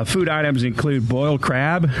 food items include boiled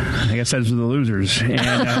crab. I guess those are the losers.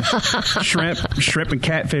 And shrimp and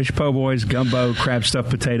catfish, po' boys, gumbo, crab stuffed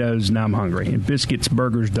potatoes. Now I'm hungry. And biscuits,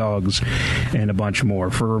 burgers, dogs, and a bunch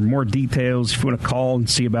more. For more details, if you want to call and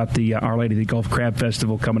see about the Our Lady of the Gulf Crab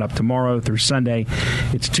Festival coming up tomorrow through Sunday,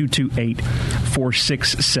 it's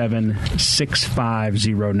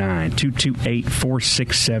 228-467-6509.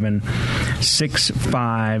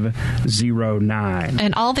 228-467-6509.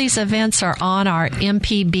 And all these events are on our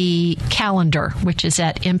MPB calendar, which is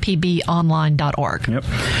at mpbonline.org. Yep.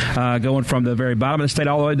 Going from the very bottom of the state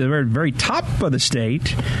all the way to the very, very top of the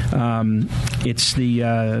state, it's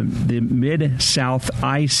the Mid-South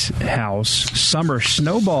Ice House Summer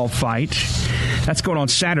Snowball Fight. That's going on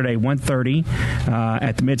Saturday, 1:30,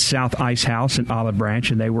 at the Mid-South Ice House in Olive Branch,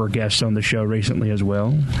 and they were guests on the show recently as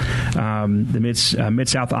well. The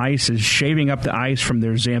Mid-South Ice is shaving up the ice from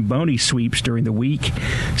their Zamboni sweeps during the week week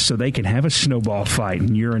so they can have a snowball fight,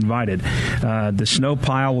 and you're invited. The snow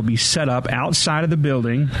pile will be set up outside of the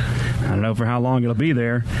building. I don't know for how long it'll be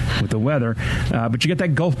there with the weather, but you get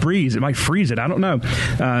that Gulf breeze. It might freeze it. I don't know.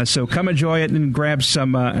 So come enjoy it and grab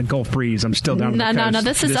some Gulf breeze. I'm still down on the coast. No,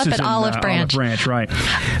 this is up at Olive Branch. Olive Branch,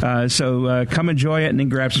 right. So come enjoy it and then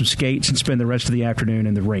grab some skates and spend the rest of the afternoon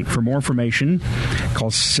in the rink. For more information,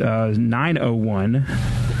 call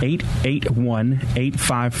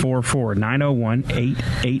 901-881-8544,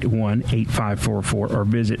 901-881-8544, or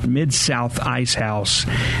visit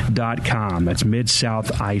MidSouthIcehouse.com. That's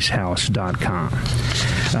MidSouthIcehouse.com.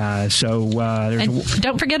 And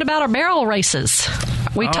don't forget about our barrel races.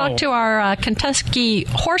 We talked to our Kentucky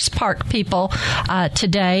Horse Park people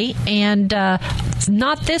today, and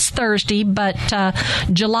not this Thursday, but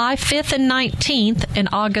July 5th and 19th and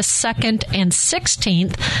August 2nd and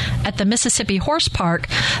 16th at the Mississippi Horse Park.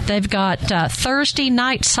 They've got Thursday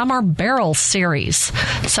night summer barrel series.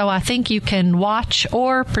 So I think you can watch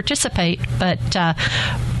or participate, but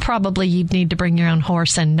probably you'd need to bring your own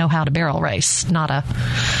horse and know how to barrel race, not a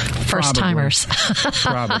first-timers.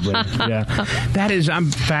 Probably, yeah. That is,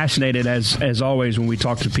 I'm fascinated, as always, when we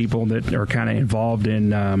talk to people that are kind of involved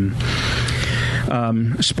in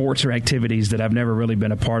sports or activities that I've never really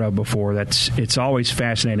been a part of before. It's always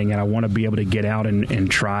fascinating, and I want to be able to get out and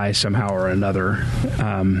try somehow or another.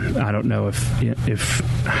 I don't know if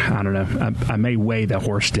I don't know. I may weigh the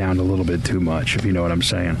horse down a little bit too much, if you know what I'm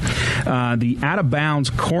saying. The Out of Bounds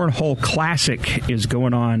Cornhole Classic is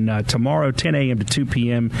going on tomorrow, 10 a.m. to 2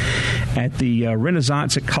 p.m. at the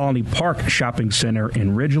Renaissance at Colony Park Shopping Center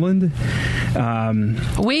in Ridgeland.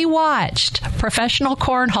 We watched professional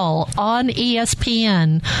cornhole on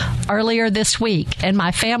ESPN earlier this week, and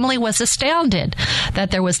my family was astounded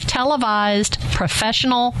that there was televised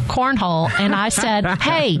professional cornhole. And I said,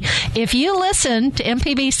 hey, if you listen to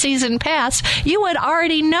MPB Season Pass, you would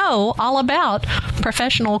already know all about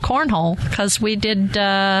professional cornhole, because we did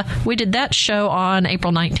that show on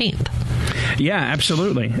April 19th. Yeah,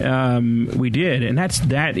 absolutely. We did, and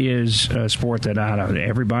that is a sport that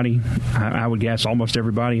everybody, I would guess almost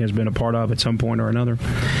everybody, has been a part of at some point or another.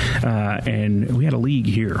 And we had a league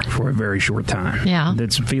here for a very short time. Yeah.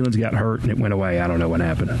 Then some feelings got hurt, and it went away. I don't know what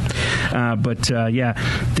happened. But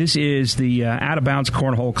this is the Out of Bounds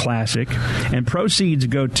Cornhole Classic, and proceeds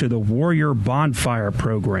go to the Warrior Bonfire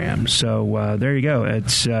Program. So there you go.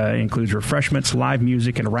 It includes refreshments, live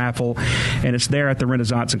music, and a raffle, and it's there at the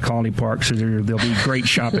Renaissance and Colony Park. So there'll be great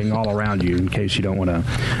shopping all around you in case you don't want to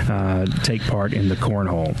take part in the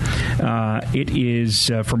cornhole. It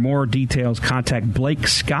is, for more details, contact Blake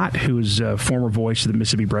Scott, who is a former voice of the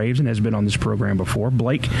Mississippi Braves and has been on this program before.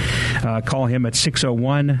 Blake, call him at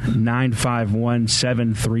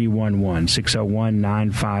 601-951-7311,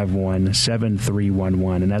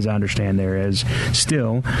 601-951-7311. And as I understand, there is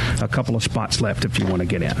still a couple of spots left if you want to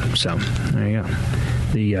get in. So there you go.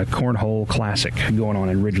 The Cornhole Classic going on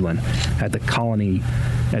in Ridgeland at the Colony,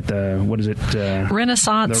 at the, what is it?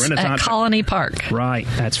 Renaissance at Colony Park. Right.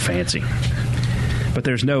 That's fancy. But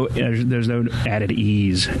there's no added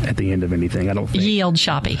ease at the end of anything, I don't think. Yield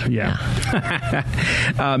shoppy. Yeah.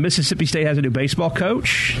 Mississippi State has a new baseball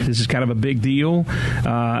coach. This is kind of a big deal.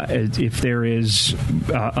 If there is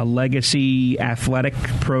a legacy athletic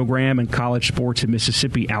program in college sports in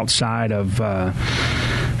Mississippi outside of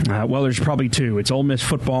well, there's probably two. It's Ole Miss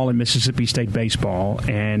football and Mississippi State baseball.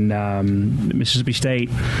 And Mississippi State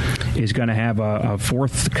is going to have a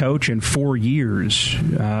fourth coach in 4 years.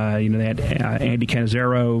 They had Andy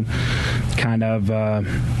Cannizzaro kind of, I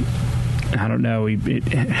don't know, it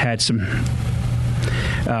had some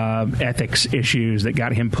ethics issues that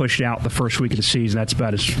got him pushed out the first week of the season. That's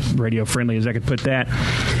about as radio friendly as I could put that.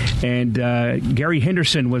 And Gary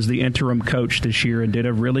Henderson was the interim coach this year and did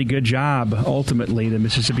a really good job. Ultimately, the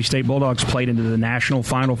Mississippi State Bulldogs played into the national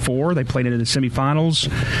Final Four. They played into the semifinals.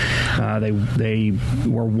 They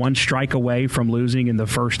were one strike away from losing in the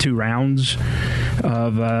first two rounds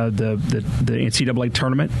of the NCAA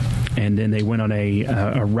tournament, and then they went on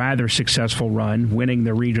a rather successful run, winning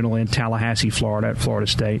the regional in Tallahassee, Florida, at Florida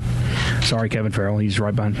State. Sorry, Kevin Farrell. He's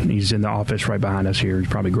right behind. He's in the office right behind us here. He's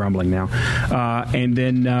probably grumbling now. And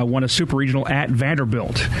then won a super regional at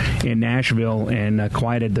Vanderbilt in Nashville and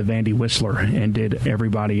quieted the Vandy Whistler and did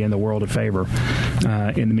everybody in the world a favor.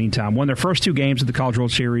 In the meantime, won their first two games of the College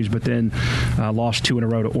World Series, but then lost two in a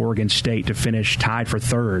row to Oregon State to finish tied for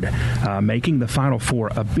third, making the Final Final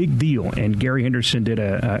Four, a big deal. And Gary Henderson did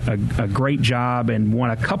a great job and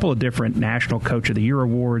won a couple of different National Coach of the Year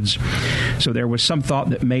awards. So there was some thought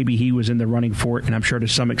that maybe he was in the running for it, and I'm sure to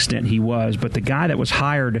some extent he was. But the guy that was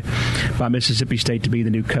hired by Mississippi State to be the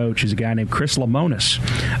new coach is a guy named Chris Lemonis.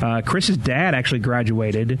 Chris's dad actually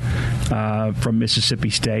graduated from Mississippi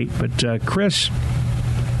State, but Chris,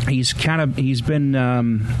 he's been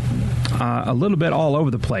a little bit all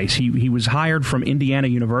over the place. He was hired from Indiana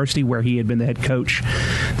University, where he had been the head coach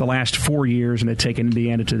the last 4 years and had taken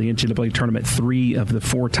Indiana to the NCAA tournament 3 of the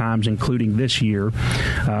 4 times, including this year,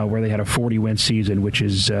 where they had a 40-win season, which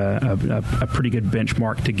is a pretty good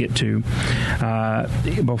benchmark to get to.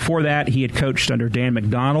 Before that, he had coached under Dan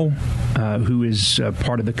McDonnell, who is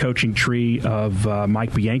part of the coaching tree of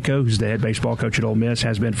Mike Bianco, who's the head baseball coach at Ole Miss,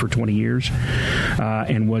 has been for 20 years,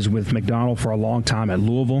 and was with McDonnell for a long time at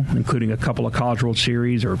Louisville, including a couple of College World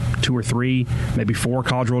Series, or 2 or 3, maybe 4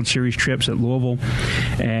 College World Series trips at Louisville.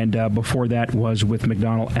 And before that was with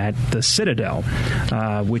McDonnell at the Citadel,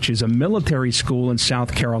 which is a military school in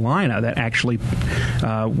South Carolina that actually,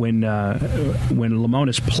 when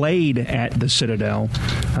Lemonis played at the Citadel,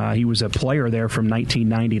 he was a player there from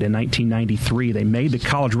 1990 to 1993. They made the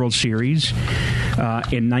College World Series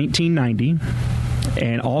in 1990.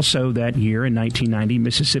 And also that year, in 1990,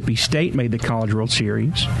 Mississippi State made the College World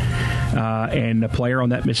Series. And the player on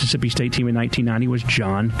that Mississippi State team in 1990 was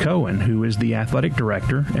John Cohen, who is the athletic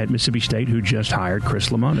director at Mississippi State, who just hired Chris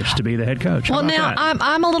Lemonis to be the head coach. Well, now,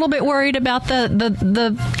 I'm a little bit worried about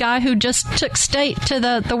the guy who just took State to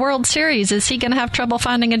the World Series. Is he going to have trouble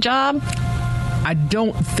finding a job? I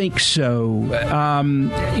don't think so.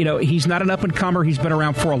 He's not an up-and-comer. He's been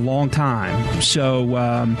around for a long time.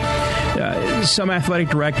 So some athletic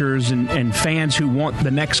directors and fans who want the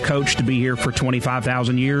next coach to be here for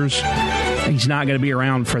 25,000 years, he's not going to be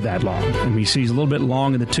around for that long. I mean, he's a little bit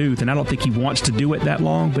long in the tooth, and I don't think he wants to do it that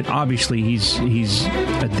long. But obviously, he's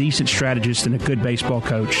a decent strategist and a good baseball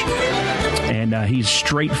coach. And he's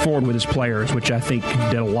straightforward with his players, which I think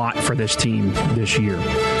did a lot for this team this year.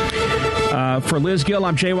 For Liz Gill,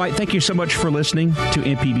 I'm Jay White. Thank you so much for listening to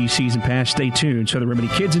MPB Season Pass. Stay tuned. So the Remedy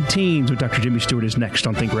Kids and Teens with Dr. Jimmy Stewart is next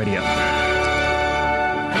on Think Radio.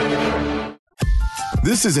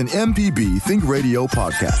 This is an MPB Think Radio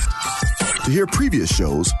podcast. To hear previous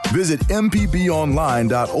shows, visit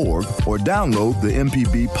mpbonline.org or download the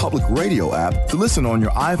MPB Public Radio app to listen on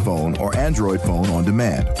your iPhone or Android phone on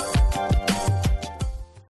demand.